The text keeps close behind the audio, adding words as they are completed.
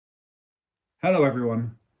Hello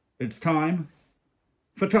everyone, it's time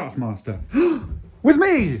for Taskmaster. With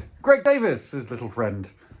me, Greg Davis, his little friend,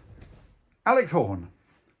 Alex Horn.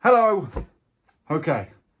 Hello. Okay.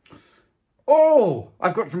 Oh,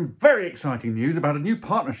 I've got some very exciting news about a new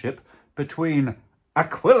partnership between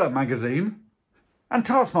Aquila magazine and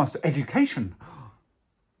Taskmaster Education.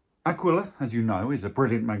 Aquila, as you know, is a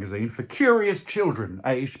brilliant magazine for curious children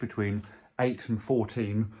aged between 8 and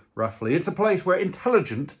 14, roughly. It's a place where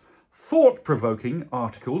intelligent, thought-provoking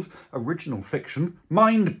articles, original fiction,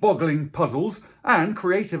 mind-boggling puzzles, and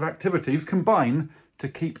creative activities combine to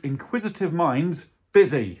keep inquisitive minds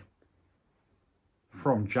busy.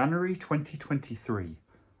 From January 2023,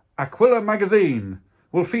 Aquila magazine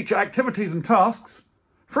will feature activities and tasks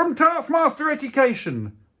from Taskmaster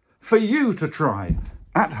Education for you to try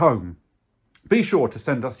at home. Be sure to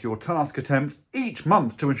send us your task attempts each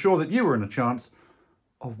month to ensure that you are in a chance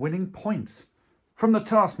of winning points from the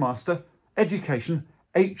Taskmaster Education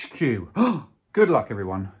HQ. Good luck,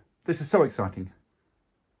 everyone. This is so exciting.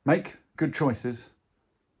 Make good choices,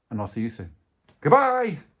 and I'll see you soon.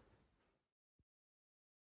 Goodbye!